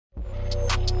Hey,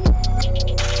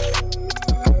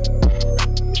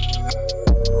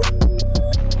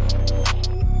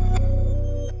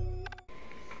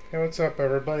 what's up,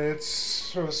 everybody? It's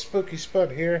Spooky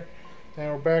Spud here, and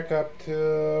we're back up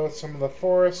to some of the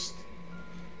forest.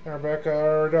 And we're back,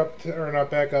 or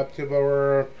not back up to, but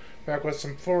we're back with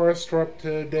some forest. We're up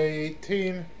to day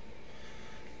 18.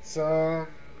 So,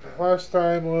 last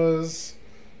time was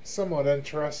somewhat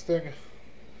interesting.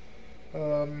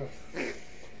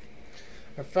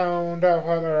 I found out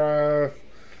how to,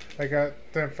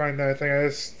 didn't find anything. I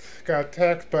just got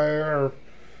attacked by, or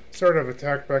sort of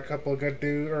attacked by a couple of good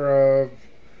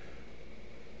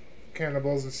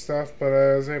cannibals and stuff, but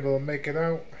I was able to make it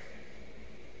out.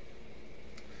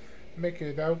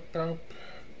 Doop.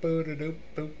 Boo-da-doop,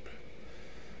 boop.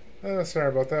 Sorry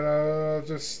about that. I'll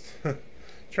just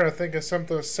try to think of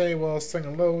something to say while this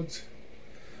thing loads.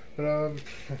 But, I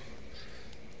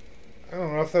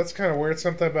don't know if that's kind of weird.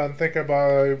 Something I've been thinking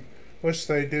about, I wish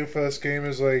they do for this game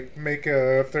is, like, make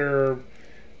a, if they're,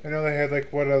 I know they had,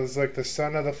 like, what was, like, the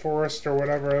son of the forest or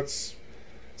whatever. It's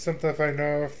something if I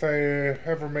know if they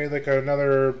ever made, like,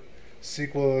 another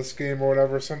sequel to this game or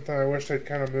whatever, something I wish they'd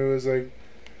kind of move is, like,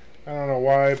 I don't know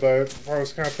why, but I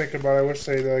was kind of thinking about it, I wish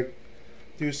they'd, like,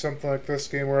 do something like this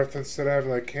game where if instead of having,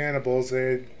 like, cannibals,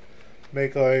 they'd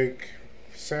make, like,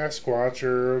 Sasquatch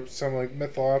or some, like,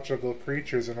 mythological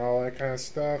creatures and all that kind of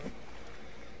stuff.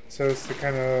 So it's to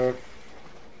kind of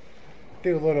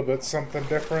do a little bit something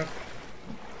different.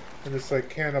 And just like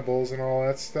cannibals and all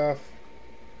that stuff.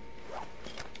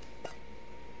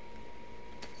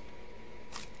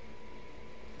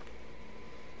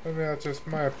 Maybe that's just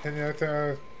my opinion. I think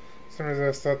for some reason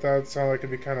I thought that would sound like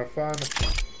it'd be kind of fun.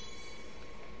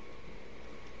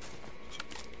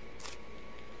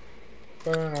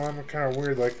 But I don't know, I'm kind of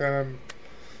weird like that.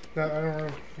 I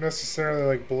don't necessarily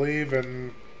like believe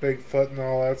in Bigfoot and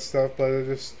all that stuff, but I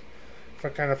just, if I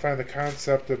kind of find the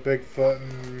concept of Bigfoot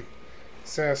and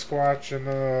Sasquatch and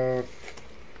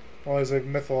all these like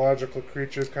mythological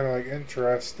creatures kind of like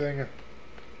interesting.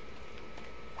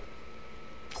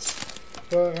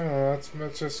 But I don't know,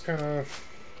 that's just kind of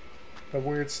the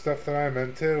weird stuff that I'm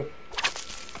into.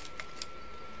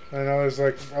 I know there's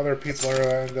like other people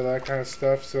are into that kind of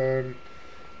stuff, so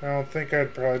I don't think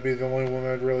I'd probably be the only one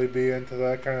that'd really be into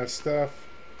that kind of stuff.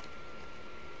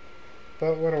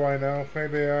 But what do I know?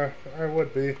 Maybe I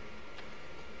would be.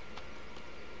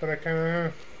 But I kind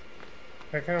of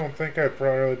don't think I'd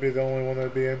probably be the only one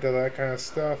that'd be into that kind of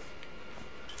stuff.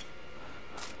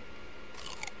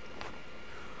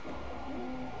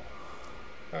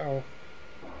 Uh-oh.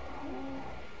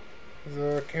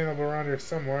 There's a cannibal around here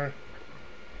somewhere.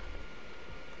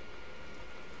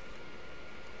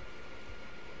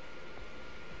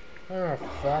 Oh,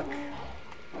 fuck.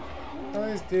 How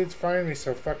these dudes find me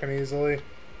so fucking easily?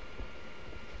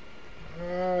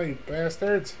 Oh, you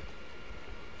bastards.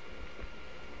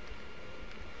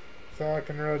 So all I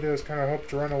can really do is kind of hope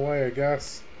to run away, I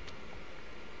guess.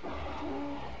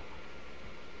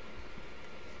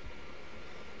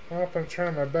 Well, I'm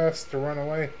trying my best to run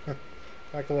away.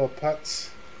 Like a little putz.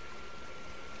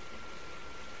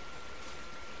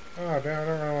 Oh, damn, I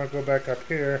don't really want to go back up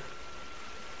here.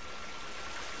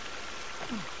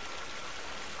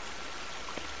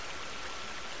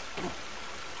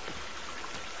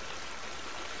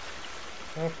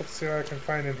 Well, let's see what I can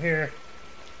find in here.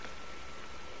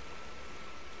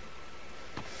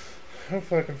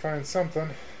 Hopefully I can find something.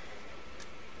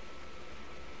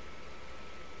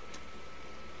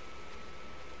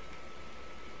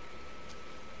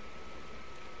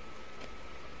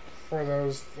 Before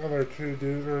those other two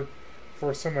dudes, or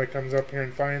before somebody comes up here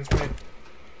and finds me.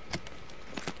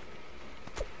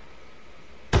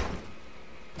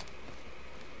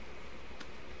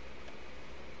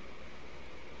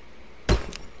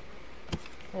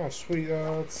 Oh, sweet.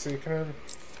 Let's see.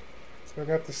 I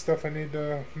got the stuff I need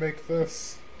to make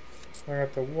this. I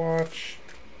got the watch,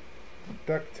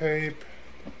 duct tape,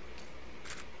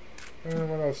 and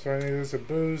what else do I need? There's a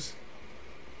booze.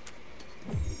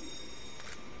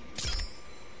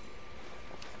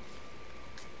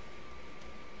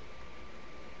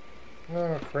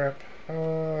 Oh, crap. Do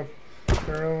I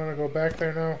really want to go back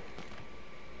there now?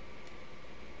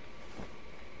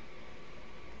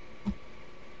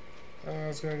 I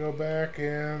was gonna go back,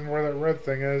 and where that red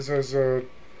thing is, there's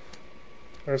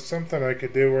something I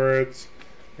could do where I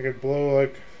could blow,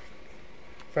 like,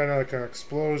 find out like an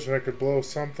explosion, I could blow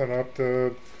something up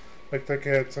to, like they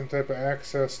had some type of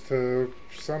access to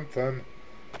something.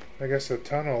 I guess a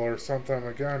tunnel or something,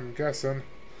 again, I'm guessing.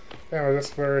 Yeah,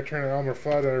 that's where I turn to Elmer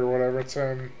Fudd or whatever,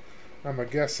 so I'm a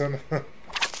guessing.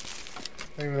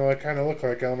 Even though I kind of look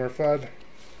like Elmer Fudd.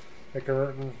 Like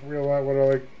a real life, what a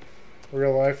like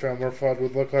real life Elmer Fudd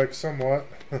would look like somewhat.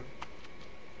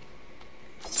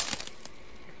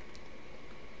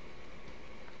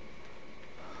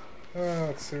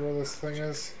 Let's see where this thing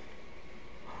is.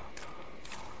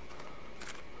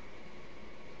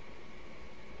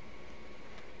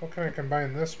 What can I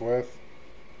combine this with?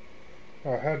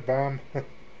 Oh, head bomb.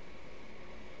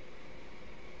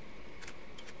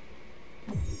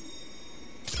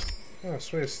 Oh,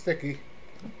 sweet, sticky.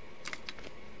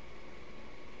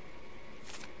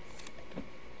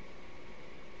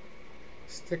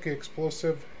 Sticky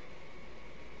explosive.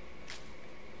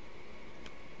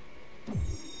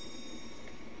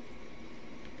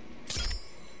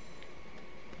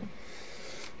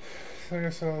 I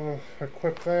guess I'll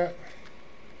equip that.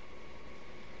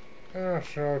 Oh,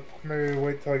 sure, I'll maybe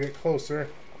wait till I get closer.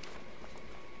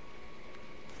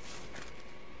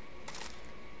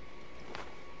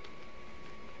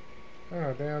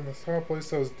 Oh, damn, this whole place,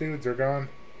 those dudes are gone.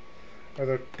 Or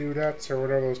the dudettes, or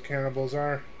whatever those cannibals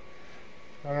are.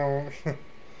 I don't...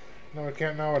 No, we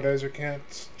can't nowadays, we can't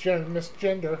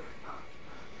misgender.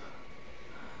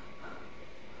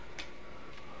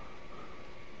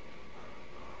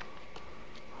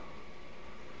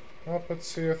 Well, let's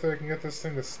see if I can get this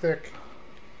thing to stick.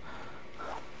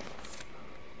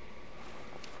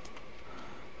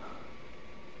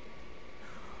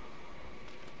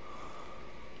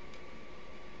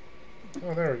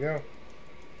 Oh, there we go.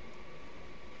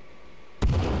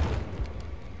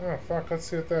 Oh, fuck, let's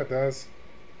see what that does.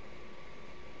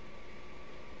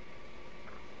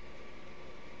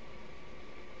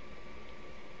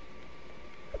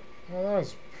 Oh, that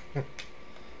was...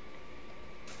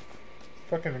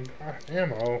 fucking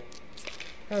ammo.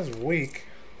 That was weak.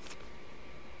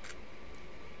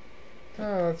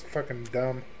 Oh, that's fucking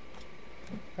dumb.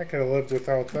 I could have lived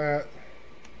without that.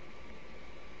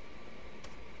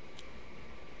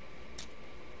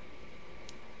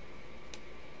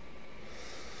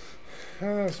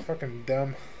 Oh, that's fucking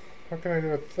dumb. What can I do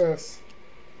with this?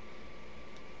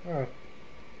 Oh.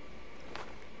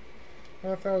 I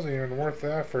thought that wasn't even worth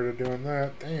the effort of doing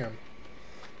that. Damn.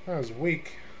 That was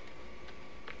weak.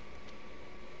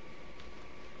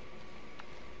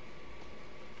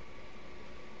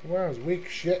 Well, that was weak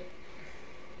shit.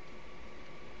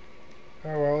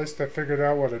 Oh, well, at least I figured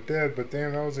out what it did, but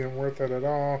damn, that wasn't even worth it at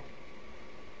all.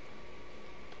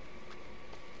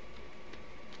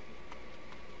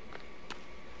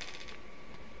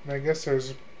 And I guess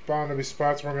there's bound to be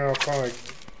spots where we're going to find, like,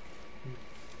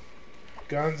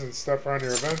 guns and stuff around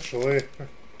here eventually.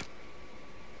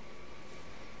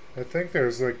 I think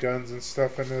there's, like, guns and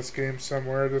stuff in this game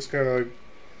somewhere. Just gotta, like,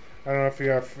 I don't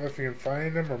know if you can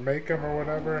find them or make them or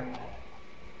whatever.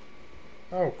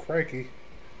 Oh, crikey.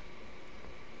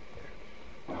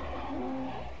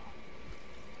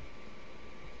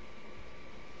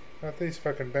 Not these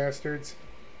fucking bastards.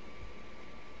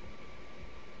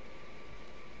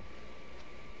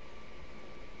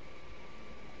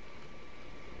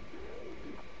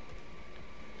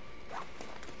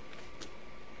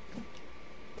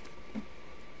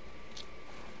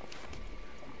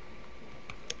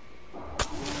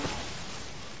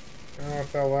 I don't know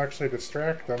if that'll actually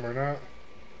distract them or not.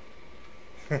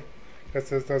 Guess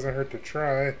this doesn't hurt to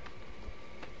try.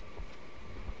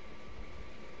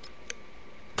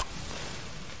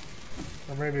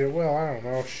 Or maybe it will, I don't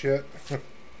know, shit.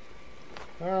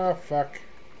 Ah, fuck.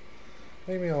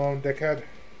 Leave me alone, dickhead.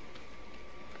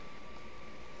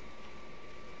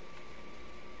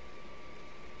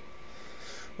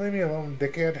 Leave me alone,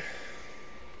 dickhead.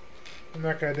 I'm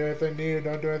not gonna do anything to you,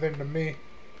 don't do anything to me.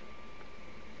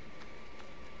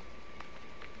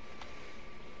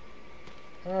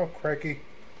 Oh, crikey.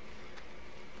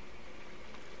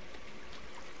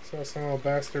 Saw some little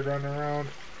bastard running around.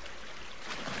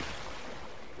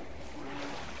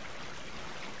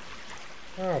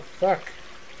 Oh, fuck.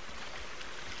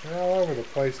 They're all over the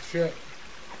place, shit.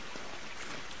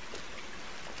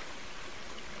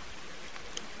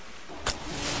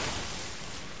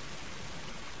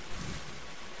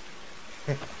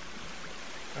 I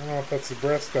don't know if that's the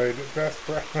best idea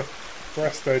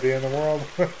in the world.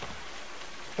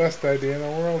 Best idea in the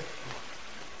world.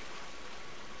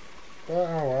 But,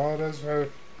 oh well, it is. I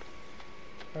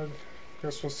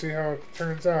guess we'll see how it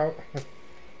turns out.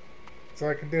 All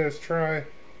I can do is try.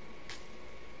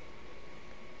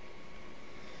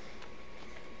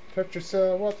 Touch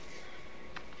yourself, what?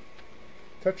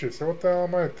 Touch yourself, what the hell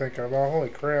am I thinking about? Holy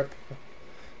crap.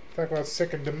 Talk about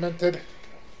sick and demented.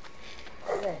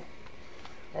 Oh,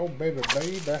 oh baby,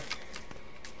 baby.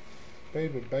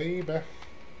 Baby, baby.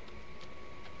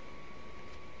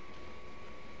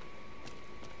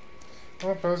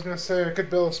 Well, I was gonna say I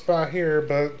could build a spot here,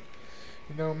 but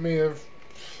you know me, if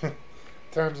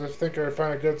times I think I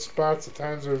find a good spots, at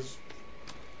times there's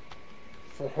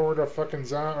a horde of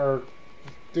fucking or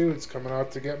dudes coming out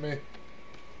to get me.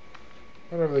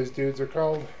 Whatever these dudes are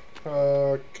called.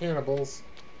 Cannibals.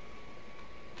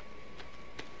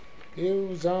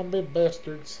 You zombie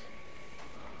bastards.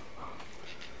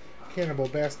 Cannibal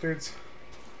bastards.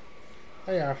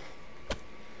 Oh yeah.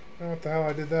 I don't know what the hell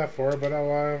I did that for, but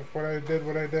what I did.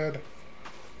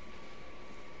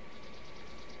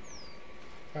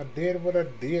 I did what I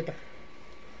did.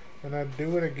 And I'd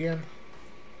do it again.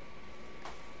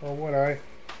 Or would I?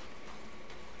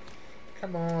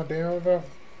 Come on, damn it.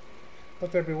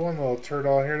 Let there be one little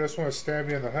turtle here. Just want to stab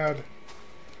you in the head.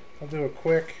 I'll do it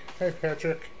quick. Hey,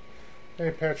 Patrick. Hey,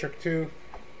 Patrick, too.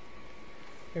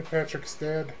 Hey, Patrick's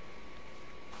dead.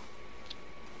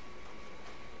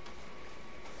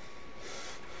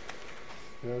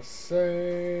 Just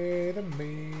say to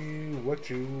me what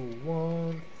you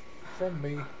want from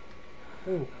me.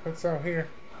 Ooh, what's out here?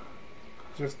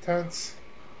 Just tents.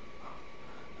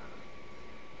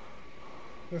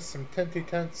 Just some tenty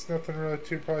tents. Nothing really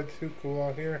probably too cool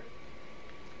out here.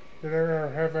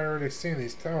 Have I already seen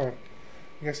these? Oh,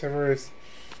 I guess I've already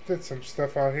did some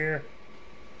stuff out here.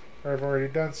 Or I've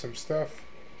already done some stuff.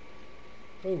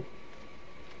 Ooh.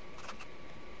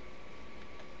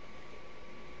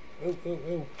 Ooh, ooh,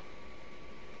 ooh.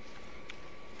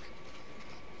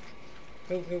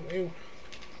 Ooh, ooh, ooh.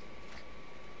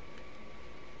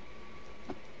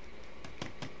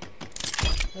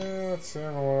 Let's see, I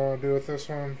don't know what I'll do with this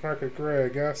one. Market gray, I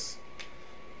guess.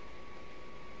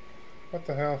 What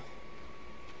the hell?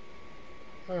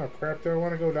 Oh crap, do I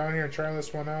want to go down here and try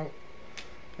this one out?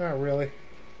 Not really.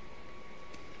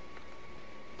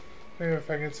 Maybe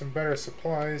if I get some better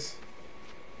supplies.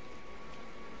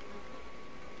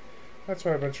 That's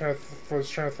what I've been trying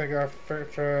to think of. Trying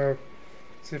to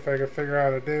see if I can figure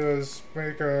out how to do is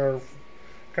make a.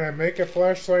 Can I make a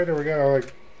flashlight, or we gotta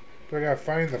like? Do I gotta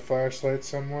find the flashlight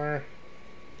somewhere?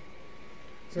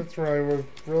 That's really what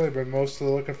I've really been mostly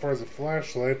looking for is a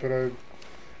flashlight, but I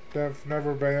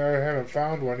haven't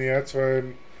found one yet,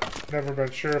 so I've never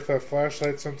been sure if that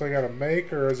flashlight's something I gotta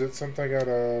make, or is it something I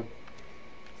gotta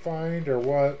find, or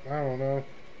what? I don't know.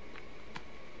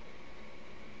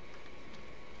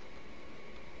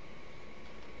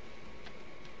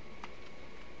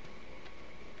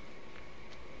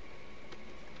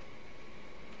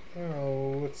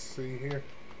 Oh, let's see here.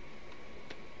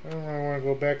 I don't really want to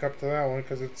go back up to that one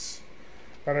because it's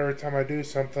about every time I do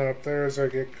something up there is I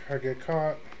get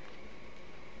caught.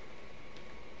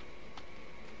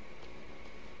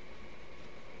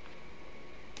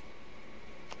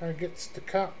 I gets the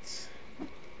cots.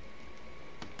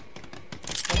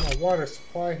 Got my water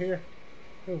supply here.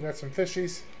 Ooh, got some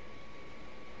fishies.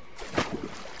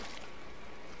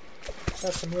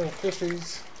 Got some little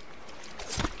fishies.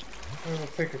 I'll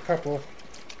take a couple.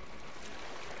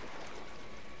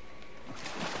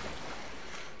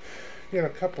 Get a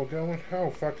couple going. Oh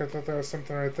fuck, I thought there was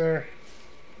something right there.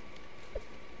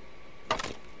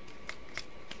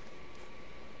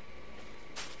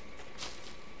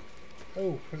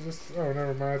 Oh, is this? Oh,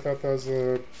 never mind. I thought that was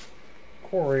a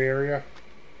quarry area.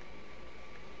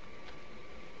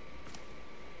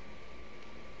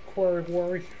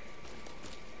 Quarry.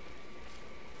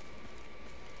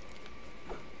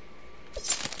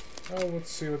 Oh,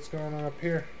 let's see what's going on up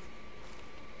here.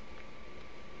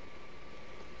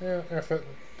 Yeah, F it.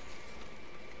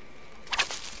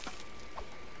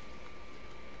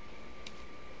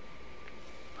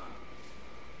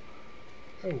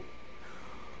 Oh.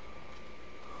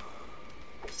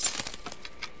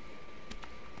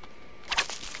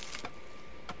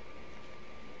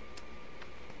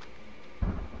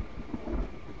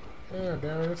 Yeah,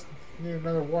 damn it. Just need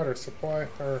another water supply,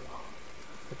 or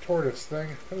a tortoise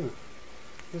thing. Ooh.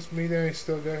 This meat ain't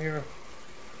still got here.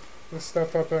 This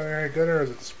stuff up there any good, or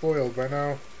is it spoiled by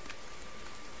now?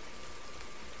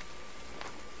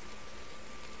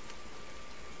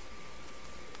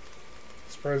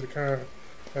 Surprised it kind of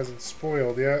hasn't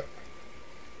spoiled yet.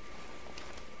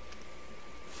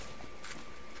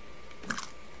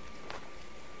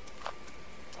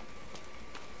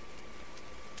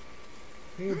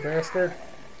 You bastard.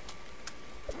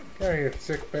 Get out of here,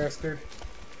 sick bastard.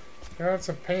 Get on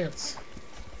some pants.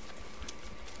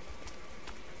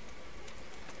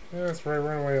 Yeah, that's right,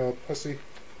 run away, old pussy.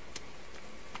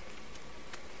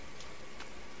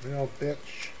 You old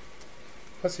bitch.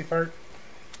 Pussy fart.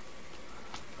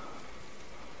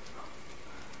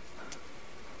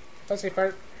 Pussy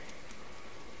fart.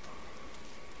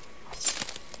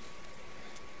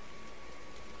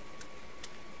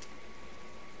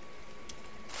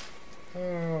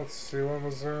 Let's see, what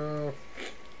was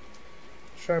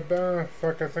should I build?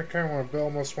 Fuck, I think I want to build.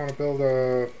 Almost want to build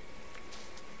a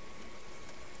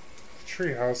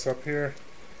tree house up here.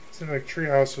 Seems like tree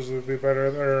houses would be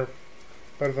better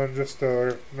than just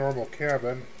a normal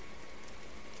cabin.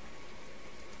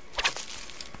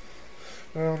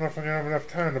 I don't know if I'm gonna have enough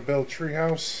time to build a tree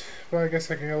house, but I guess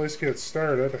I can at least get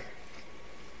started.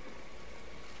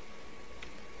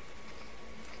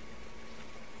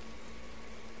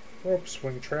 Whoops,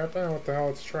 swing trap. Oh, what the hell?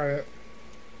 Let's try it.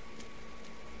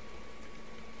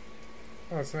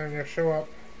 Oh, it's not even gonna show up.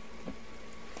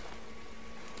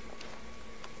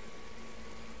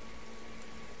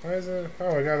 Why is it?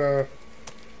 Oh, I gotta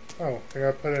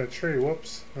put in a tree.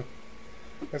 Whoops.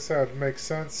 Guess that would make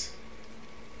sense.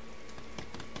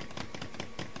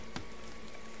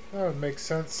 That would make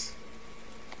sense.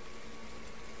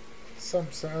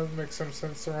 That would make some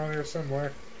sense around here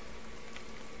somewhere.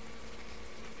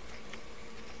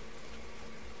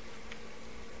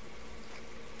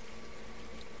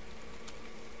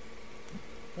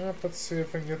 Let's see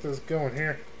if I can get this going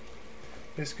here.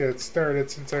 Just get it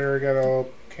started since I already got a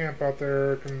camp out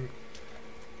there. I can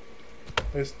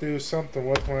just do something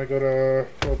with when I go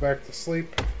back to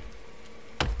sleep.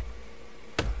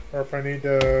 Or if I need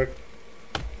to,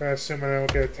 assuming I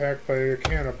don't get attacked by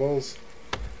cannibals,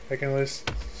 I can at least,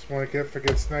 if it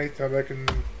gets nighttime, I can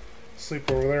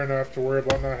sleep over there and not have to worry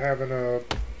about not having a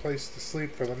place to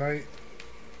sleep for the night.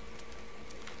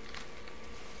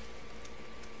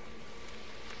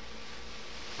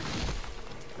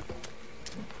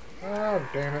 Oh,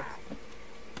 damn it.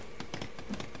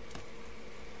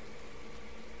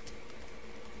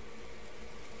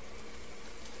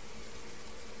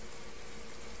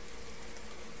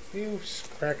 You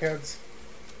crackheads.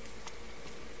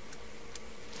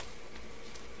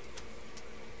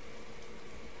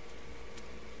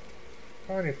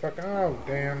 Oh, you fucking... Oh,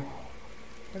 damn.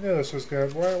 I knew this was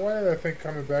good. Why did I think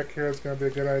coming back here is going to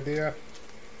be a good idea?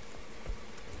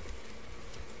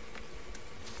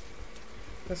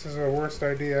 This is the worst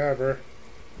idea ever.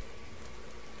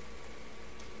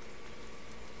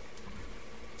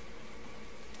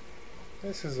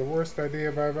 This is the worst idea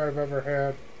I've ever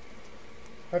had.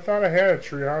 I thought I had a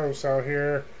treehouse out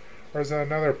here. Or is that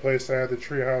another place I had the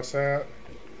treehouse at?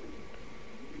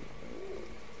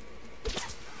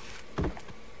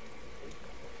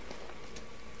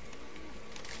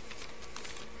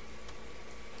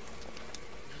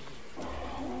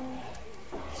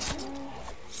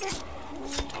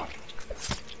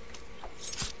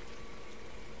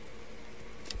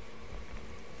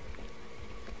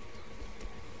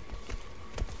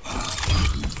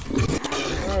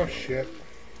 Oh shit.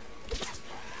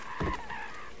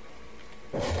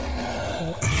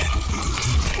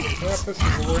 Yep, this is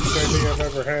the worst idea I've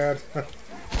ever had.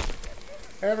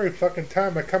 Every fucking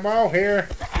time I come out here.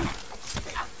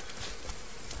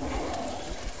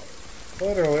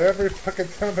 Literally every fucking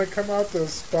time I come out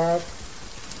this spot.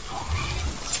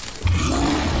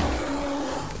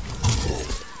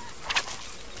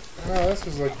 Oh, this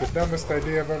was like the dumbest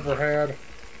idea I've ever had.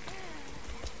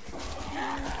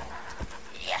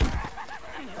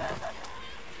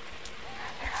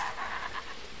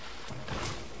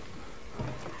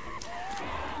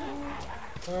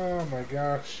 Oh my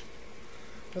gosh.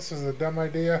 This is a dumb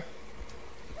idea.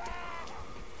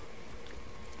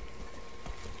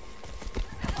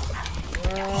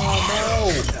 Oh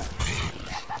no!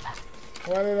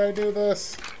 Why did I do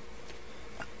this?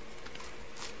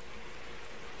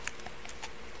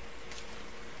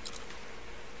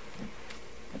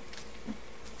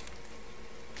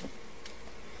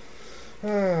 Oh,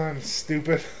 I'm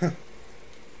stupid.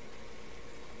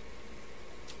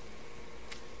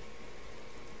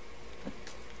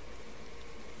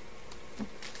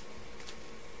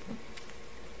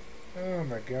 Oh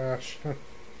my gosh.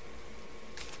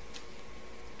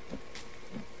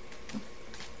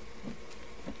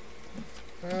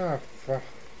 Ah, fuck.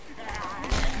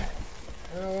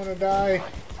 I don't want to die.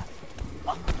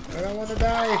 I don't want to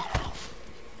die.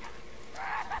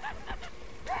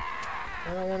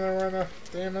 I don't want to run a...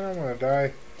 Damn it, I don't want to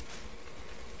die.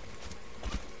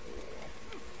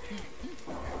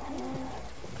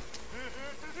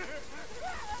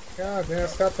 God damn,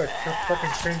 stop that fucking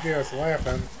cringy ass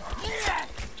laughing.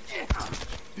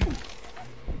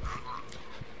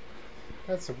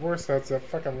 That's the worst, that's that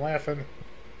fucking laughing.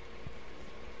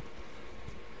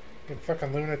 You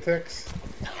fucking lunatics.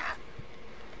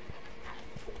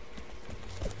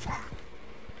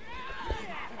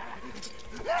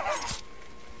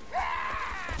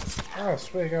 Oh,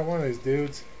 sweet, I got one of these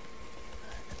dudes.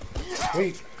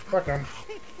 Sweet, fuck him.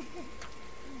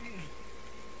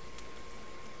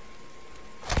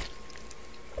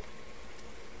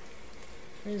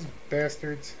 These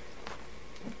bastards.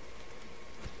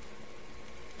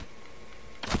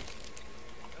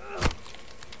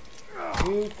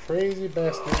 You crazy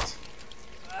bastards.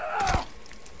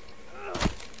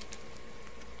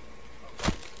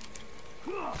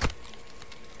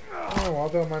 Oh, well,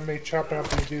 don't mind me chopping up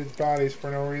these dudes' bodies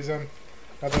for no reason,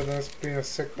 other than us being a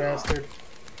sick bastard.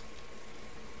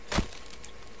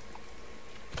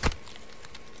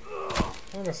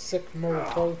 I'm a sick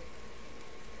motherfucker.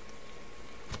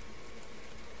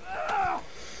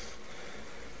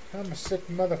 I'm a sick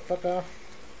motherfucker.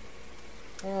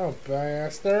 Oh,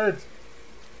 bastard.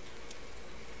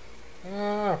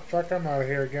 Ah, fuck, I'm out of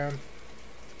here again.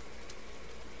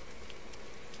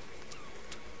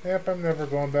 Yep, I'm never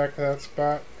going back to that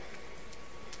spot.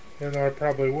 Even though I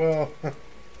probably will.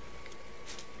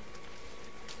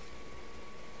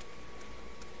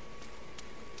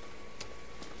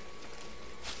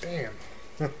 Damn.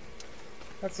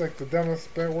 That's like the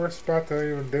dumbest, worst spot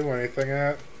to even do anything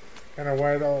at. Kind of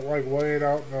way out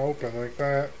in the open like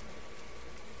that.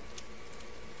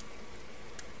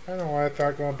 I don't know why I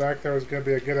thought going back there was going to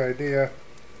be a good idea.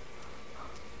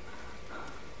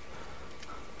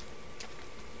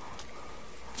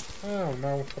 I don't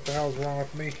know what the hell's wrong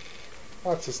with me.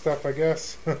 Lots of stuff, I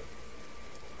guess.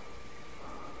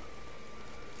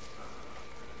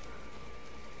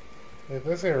 Yeah,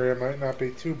 this area might not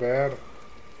be too bad.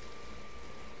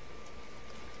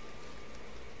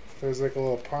 There's like a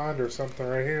little pond or something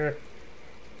right here.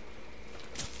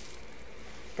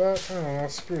 But, I don't know,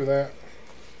 screw that.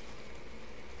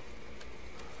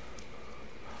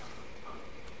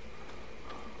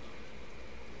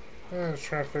 I'm just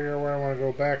trying to figure out where I want to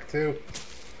go back to.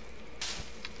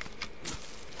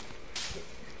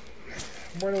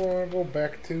 Where do I want to go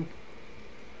back to?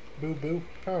 Boo boo.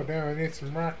 Oh damn, I need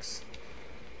some rocks.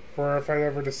 For if I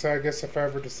ever decide, I guess if I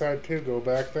ever decide to go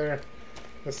back there.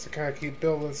 Just to kind of keep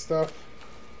building stuff.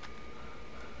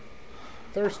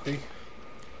 Thirsty.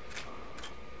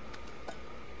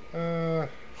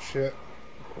 Shit.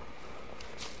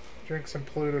 Drink some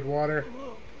polluted water.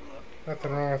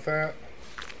 Nothing wrong with that.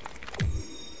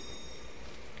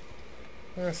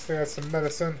 Let's got some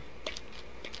medicine.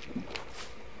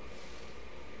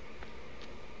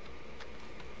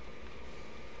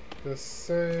 Just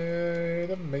say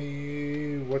to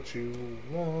me what you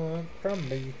want from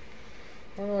me.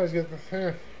 I always get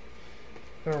the...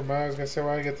 Never mind, I was gonna say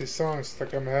why I get these songs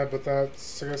stuck in my head, but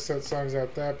that's... I guess that song's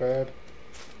not that bad.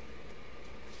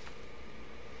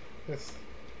 Yes.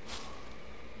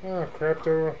 Oh, crap,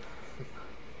 though.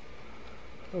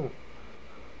 Oh.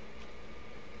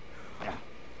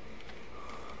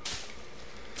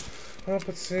 Well,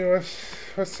 let's see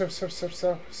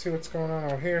see what's going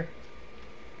on out here.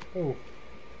 Ooh.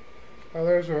 Oh,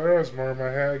 there was more in my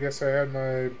head. I guess I had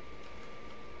my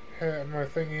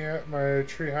thingy at, my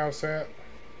tree house at.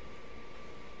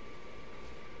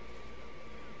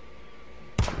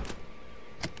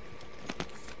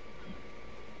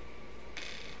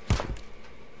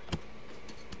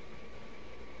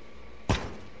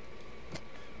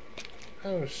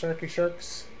 Oh, sharky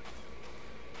sharks.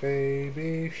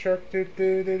 Baby shark do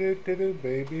do do do do do,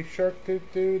 baby shark do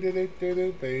do do do do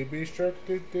do, baby shark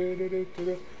do do do do do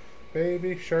do,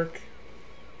 baby shark.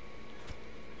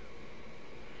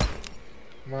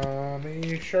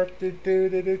 Mommy shark do do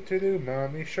do do do do,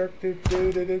 mommy shark do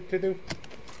do do do do do.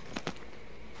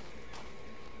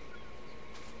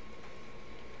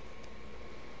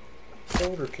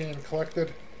 Shoulder can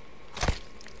collected.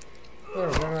 There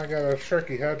we go, I got a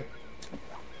sharky head.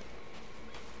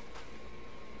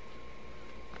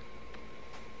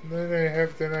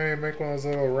 Then I make one of those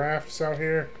little rafts out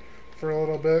here for a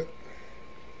little bit.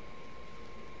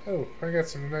 Oh, I got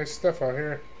some nice stuff out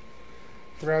here.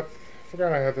 Forgot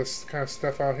I had this kind of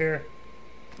stuff out here.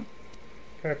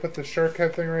 Can I put the shark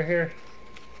head thing right here?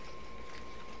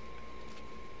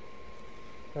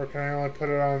 Or can I only put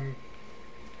it on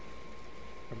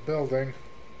a building?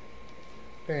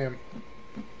 Damn.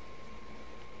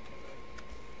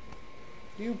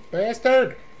 You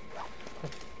bastard!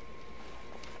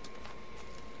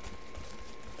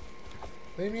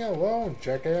 Leave me alone,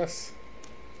 jackass.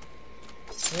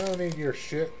 I don't need your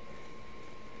shit.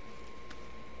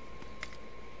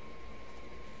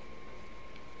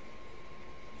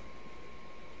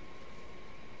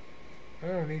 I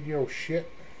don't need your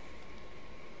shit.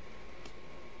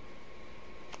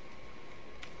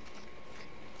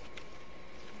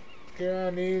 Girl, I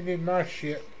need my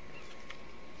shit.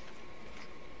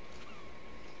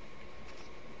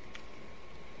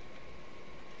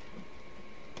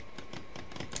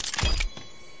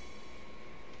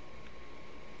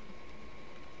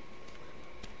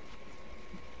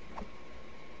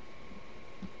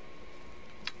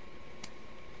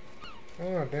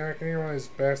 damn, I can hear one of these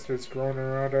bastards groaning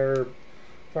around or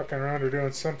fucking around or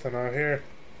doing something out here.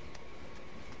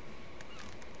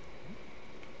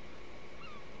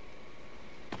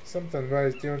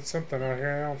 Somebody's doing something out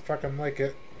here. I don't fucking like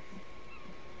it.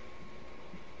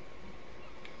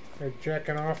 They're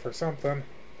jacking off or something.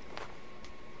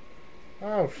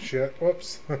 Oh shit,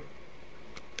 whoops.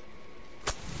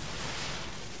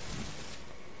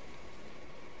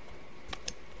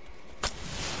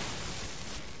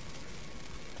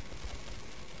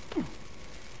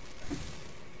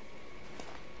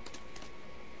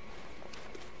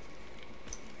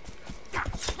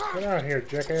 Get out of here,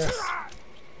 jackass.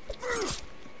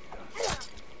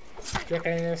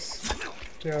 Jackass.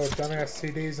 Yo, dumbass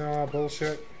CDs and all that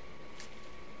bullshit.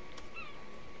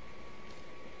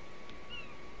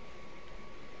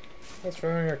 That's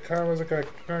running a car was like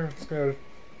it's gonna.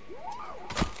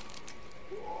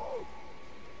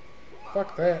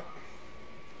 Fuck that.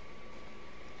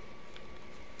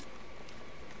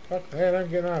 Fuck that, I'm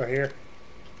getting out of here.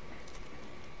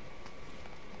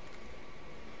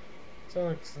 Sound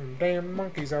like some damn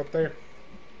monkeys out there.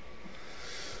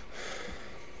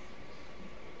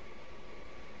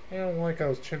 I don't like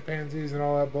those chimpanzees and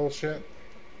all that bullshit.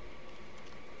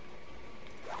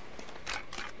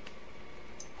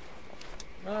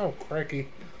 Oh, crikey.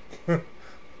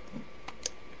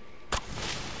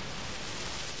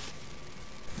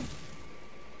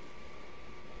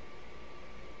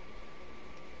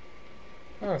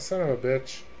 Oh, son of a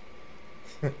bitch.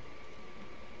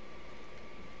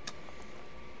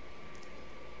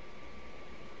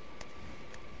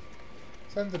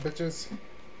 Sons of bitches.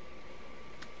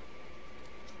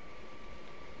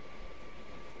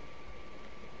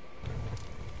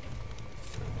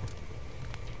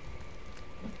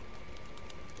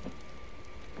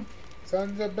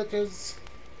 Sons of bitches.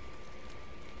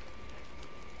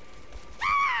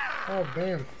 Oh,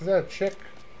 damn. Is that a chick?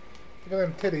 Look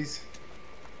at them titties.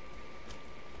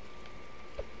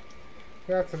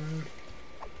 Got some.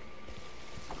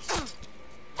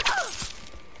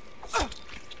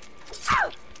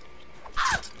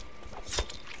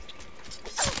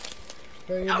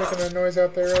 Were you making a noise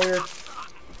out there earlier?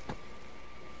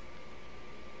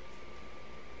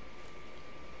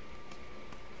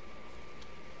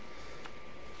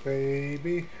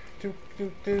 Baby. Doop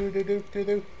doop doo doo doo doo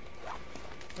doo.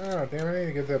 Oh damn, I need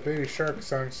to get that baby shark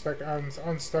song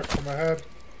unstuck from my head.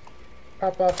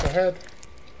 Pop off the head.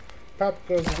 Pop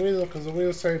goes the wheel because the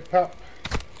wheels say pop.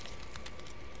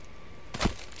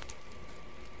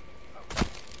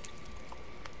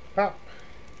 Pop.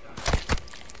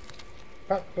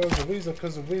 Pop goes the weasel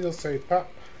because the weasel say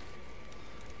pop.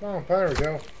 Oh, there we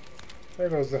go. There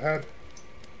goes the head.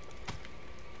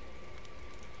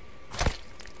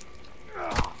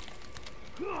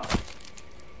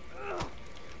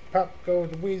 Pop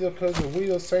goes the weasel because the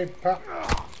weasel say pop.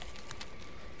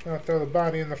 I'll throw the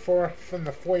body in the foyer.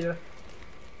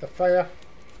 The fire.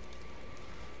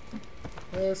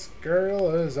 This girl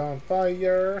is on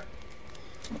fire.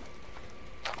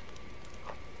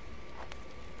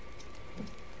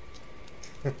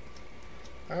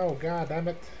 Oh god damn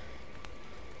it.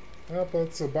 Well,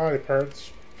 that's the body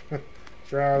parts.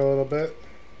 Dry out a little bit.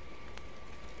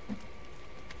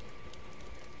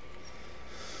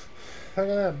 Look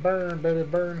at that burn, baby,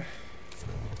 burn.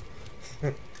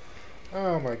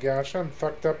 Oh my gosh, I'm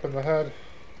fucked up in the head.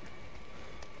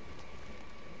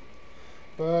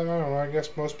 But I don't know, I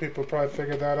guess most people probably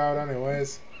figured that out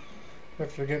anyways.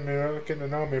 If you're getting to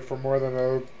know me for more than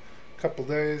a couple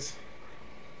days.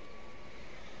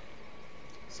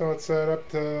 So it's up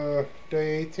to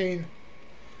day 18.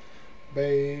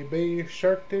 Baby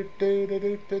shark doo doo doo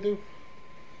doo doo doo.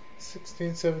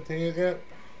 16, 17, yep.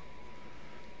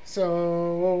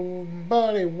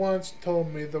 Somebody once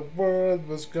told me the world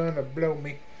was gonna blow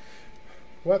me.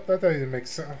 What? That doesn't even make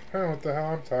sense. I don't know what the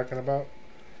hell I'm talking about.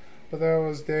 But that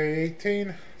was day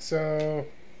 18, so...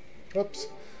 Oops.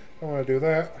 I don't want to do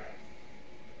that.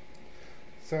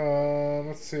 So,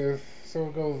 let's see. So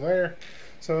we'll go there.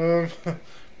 So,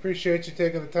 appreciate you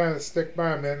taking the time to stick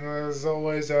by me. And as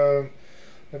always,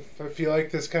 if you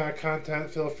like this kind of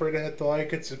content, feel free to hit the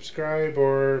like and subscribe,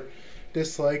 or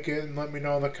dislike it and let me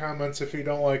know in the comments if you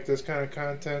don't like this kind of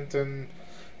content. And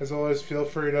as always, feel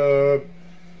free to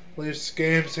leave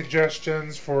game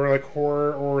suggestions for like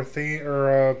horror or theme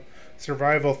or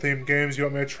survival themed games you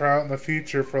want me to try out in the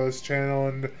future for this channel.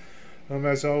 And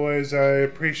as always, I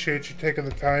appreciate you taking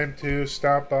the time to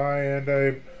stop by, and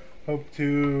I hope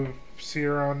to see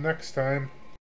you around next time.